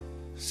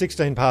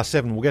16 past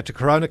 7. We'll get to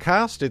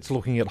CoronaCast. It's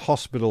looking at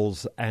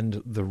hospitals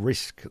and the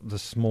risk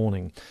this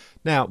morning.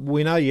 Now,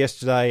 we know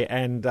yesterday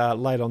and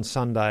late on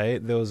Sunday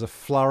there was a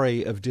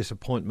flurry of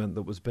disappointment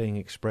that was being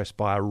expressed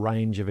by a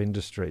range of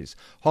industries.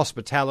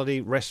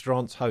 Hospitality,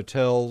 restaurants,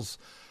 hotels,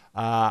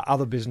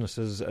 other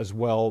businesses as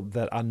well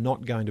that are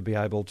not going to be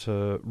able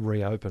to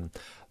reopen.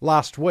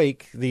 Last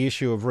week, the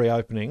issue of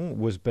reopening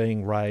was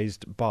being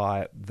raised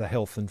by the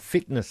health and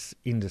fitness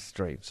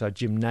industry, so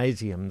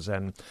gymnasiums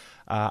and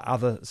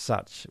other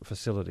such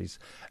facilities.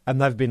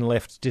 And they've been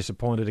left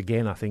disappointed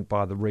again, I think,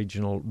 by the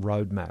regional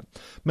roadmap.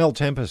 Mel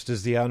Tempest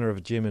is the owner of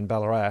a gym in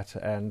Ballarat,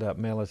 and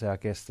Mel is our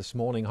guest this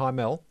morning. Hi,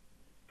 Mel.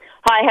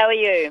 Hi, how are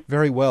you?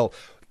 Very well.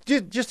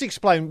 Just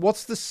explain,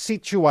 what's the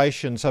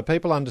situation so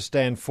people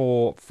understand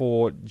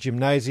for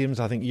gymnasiums?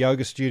 I think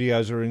yoga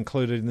studios are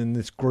included in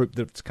this group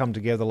that's come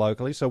together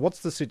locally. So what's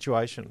the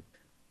situation?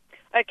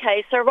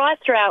 Okay, so right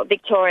throughout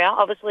Victoria,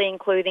 obviously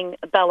including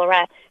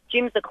Ballarat,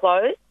 gyms are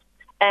closed.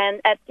 And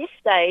at this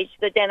stage,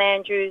 the Dan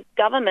Andrews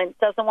government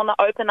doesn't want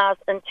to open us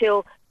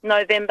until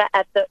November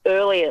at the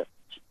earliest.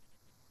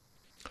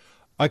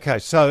 Okay,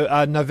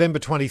 so November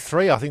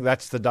 23, I think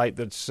that's the date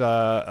that's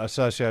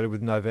associated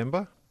with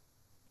November.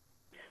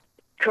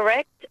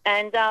 Correct,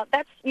 and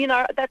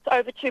that's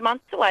over 2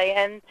 months away,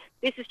 and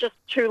this is just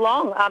too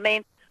long. I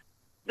mean,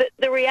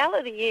 the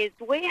reality is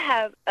we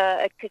have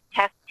a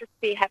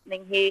catastrophe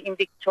happening here in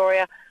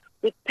Victoria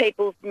with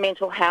people's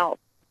mental health,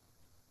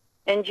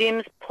 and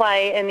gyms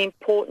play an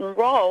important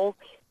role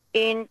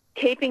in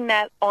keeping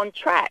that on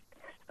track,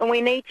 and we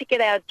need to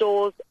get our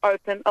doors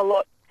open a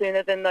lot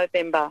sooner than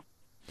November.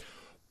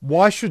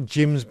 Why should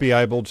gyms be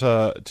able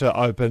to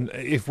open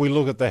if we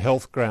look at the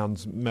health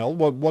grounds, Mel?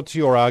 What's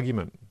your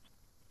argument?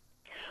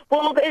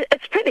 Well,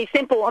 it's pretty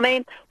simple. I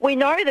mean, we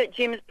know that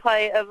gyms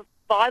play a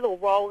vital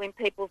role in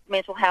people's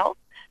mental health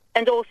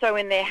and also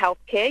in their health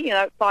care,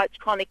 it fights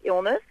chronic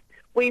illness.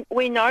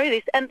 We know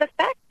this. And the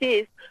fact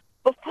is,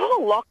 before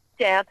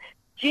lockdown,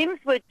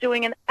 gyms were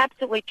doing an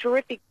absolutely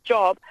terrific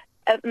job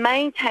at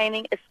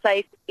maintaining a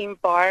safe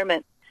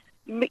environment.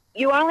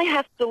 You only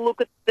have to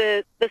look at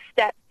the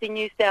stats in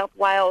New South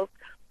Wales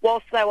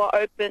whilst they were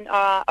open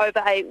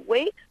over 8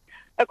 weeks.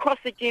 Across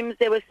the gyms,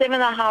 there were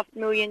 7.5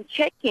 million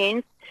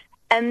check-ins,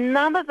 and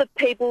none of the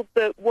people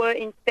that were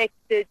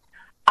infected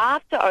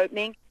after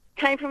opening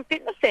came from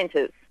fitness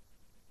centres.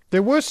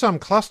 There were some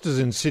clusters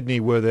in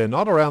Sydney, were there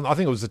not? Around, I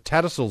think it was the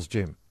Tattersalls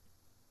gym.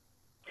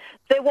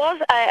 There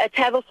was a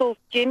Tattersalls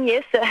gym,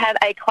 yes, that had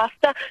a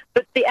cluster,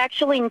 but the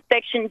actual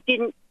infection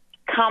didn't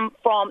come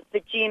from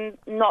the gym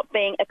not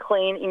being a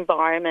clean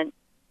environment.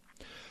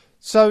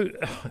 So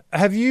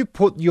have you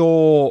put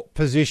your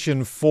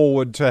position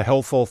forward to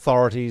health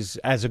authorities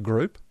as a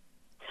group?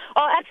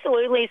 Oh,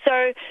 absolutely.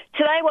 So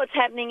today what's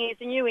happening is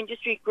a new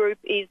industry group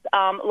is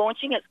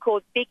launching. It's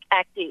called Vic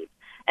Active.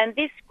 And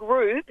this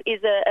group is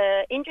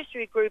an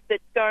industry group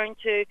that's going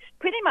to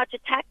pretty much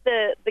attack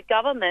the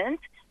government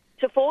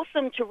to force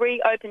them to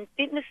reopen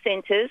fitness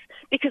centres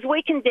because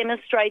we can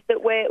demonstrate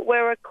that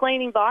we're a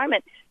clean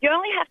environment. You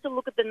only have to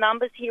look at the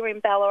numbers here in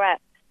Ballarat.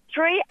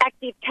 3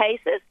 active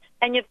cases,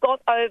 and you've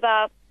got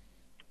over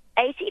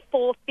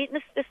 84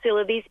 fitness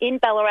facilities in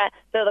Ballarat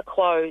that are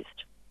closed.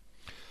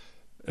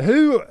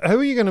 Who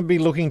are you going to be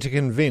looking to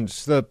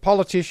convince, the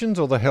politicians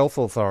or the health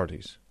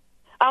authorities?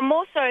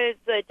 More so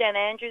the Dan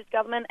Andrews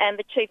government and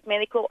the Chief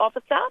Medical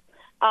Officer.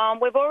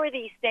 We've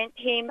already sent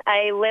him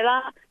a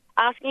letter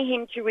asking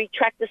him to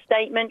retract the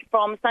statement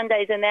from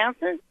Sunday's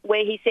announcement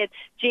where he said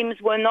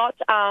gyms were not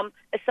a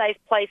safe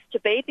place to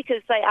be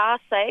because they are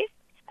safe.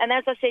 And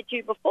as I said to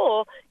you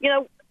before,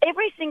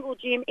 every single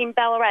gym in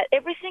Ballarat,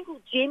 every single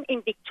gym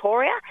in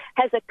Victoria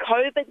has a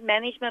COVID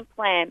management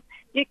plan.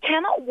 You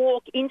cannot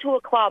walk into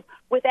a club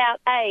without,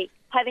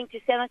 having to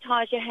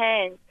sanitise your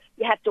hands.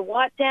 You have to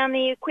wipe down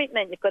the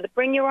equipment. You've got to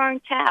bring your own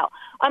towel.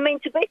 I mean,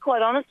 to be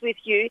quite honest with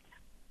you,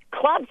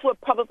 clubs were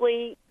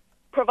probably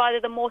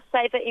provided a more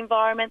safer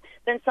environment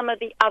than some of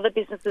the other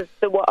businesses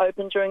that were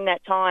open during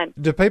that time.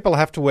 Do people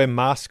have to wear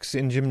masks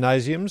in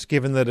gymnasiums,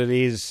 given that it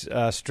is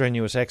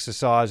strenuous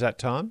exercise at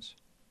times?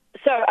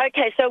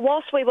 So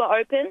whilst we were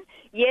open,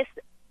 yes,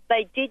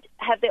 they did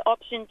have the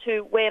option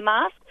to wear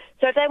masks.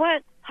 So if they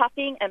weren't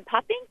huffing and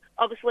puffing,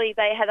 obviously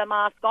they had a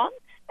mask on.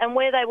 And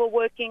where they were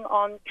working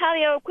on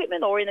cardio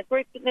equipment or in a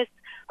group fitness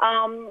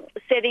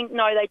setting,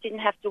 no, they didn't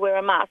have to wear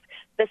a mask.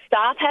 The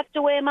staff have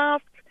to wear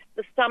masks.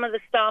 Some of the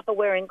staff are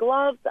wearing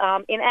gloves.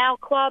 In our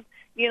club,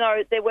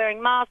 they're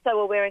wearing masks, they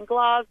were wearing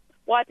gloves,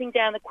 wiping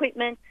down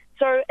equipment.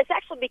 So it's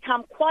actually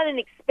become quite an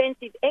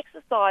expensive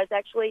exercise,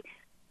 actually,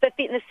 for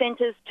fitness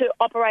centres to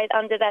operate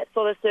under that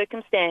sort of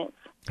circumstance.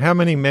 How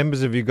many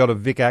members have you got of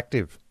Vic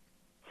Active?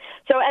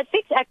 So at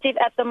Vic Active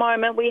at the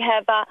moment, we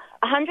have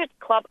 100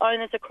 club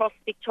owners across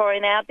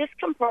Victoria now. This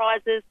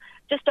comprises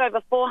just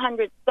over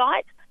 400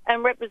 sites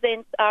and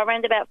represents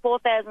around about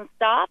 4,000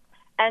 staff.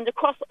 And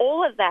across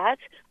all of that,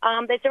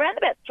 there's around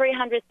about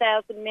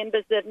 300,000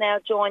 members that have now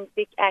joined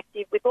Vic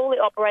Active with all the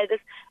operators.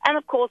 And,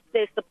 of course,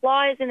 there's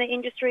suppliers in the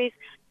industries.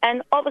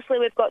 And, obviously,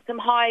 we've got some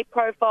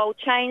high-profile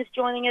chains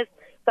joining us,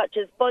 such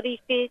as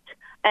BodyFit,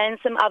 and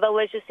some other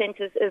leisure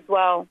centres as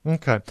well.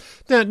 Okay.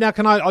 Now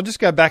I'll just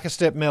go back a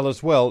step, Mel,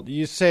 as well.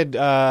 You said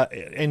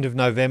end of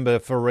November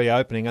for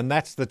reopening, and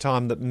that's the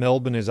time that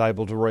Melbourne is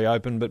able to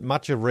reopen, but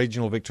much of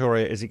regional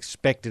Victoria is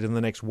expected in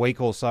the next week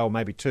or so, or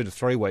maybe 2 to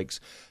 3 weeks,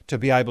 to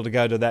be able to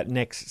go to that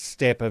next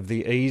step of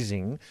the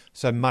easing,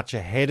 so much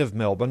ahead of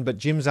Melbourne, but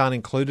gyms aren't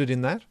included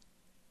in that?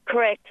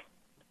 Correct.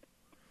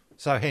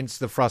 So hence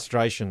the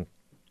frustration.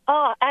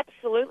 Oh,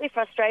 absolutely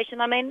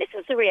frustration. I mean, this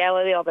is the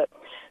reality of it.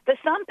 For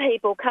some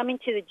people, coming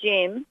to the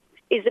gym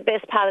is the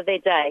best part of their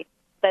day.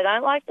 They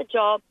don't like the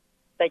job,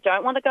 they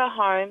don't want to go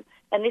home,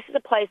 and this is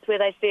a place where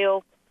they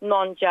feel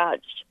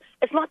non-judged.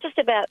 It's not just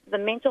about the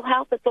mental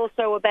health, it's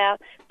also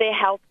about their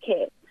health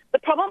care. The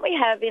problem we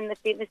have in the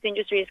fitness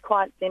industry is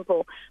quite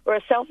simple. We're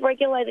a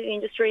self-regulated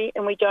industry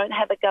and we don't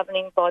have a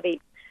governing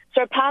body.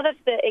 So part of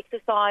the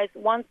exercise,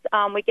 once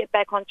we get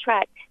back on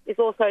track, is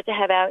also to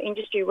have our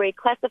industry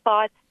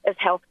reclassified as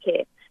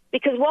healthcare.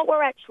 Because what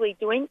we're actually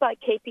doing by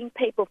keeping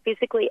people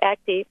physically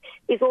active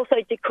is also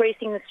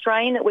decreasing the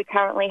strain that we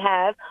currently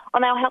have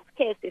on our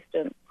healthcare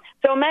system.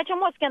 So imagine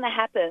what's going to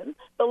happen.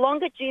 The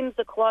longer gyms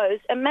are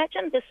closed,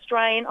 imagine the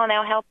strain on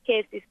our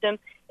healthcare system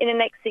in the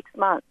next 6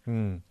 months.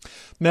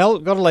 Mel,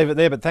 got to leave it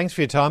there, but thanks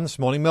for your time this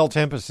morning. Mel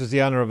Tempest is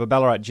the owner of a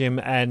Ballarat gym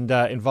and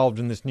involved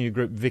in this new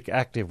group, Vic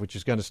Active, which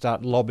is going to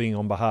start lobbying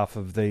on behalf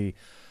of the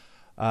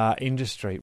industry.